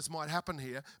forgiveness might happen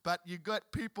here, but you've got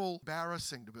people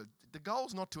embarrassing. The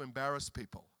goal's not to embarrass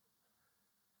people.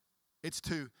 It's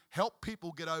to help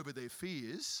people get over their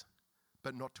fears,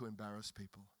 but not to embarrass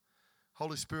people.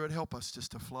 Holy Spirit, help us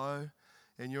just to flow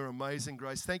in your amazing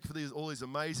grace. Thank you for all these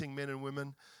amazing men and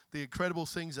women, the incredible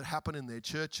things that happen in their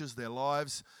churches, their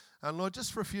lives. And Lord,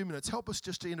 just for a few minutes, help us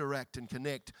just to interact and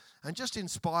connect and just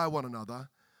inspire one another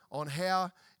on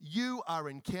how you are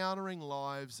encountering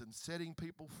lives and setting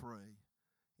people free.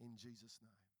 In Jesus'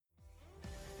 name.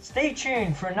 Stay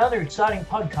tuned for another exciting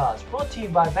podcast brought to you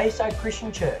by Bayside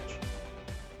Christian Church.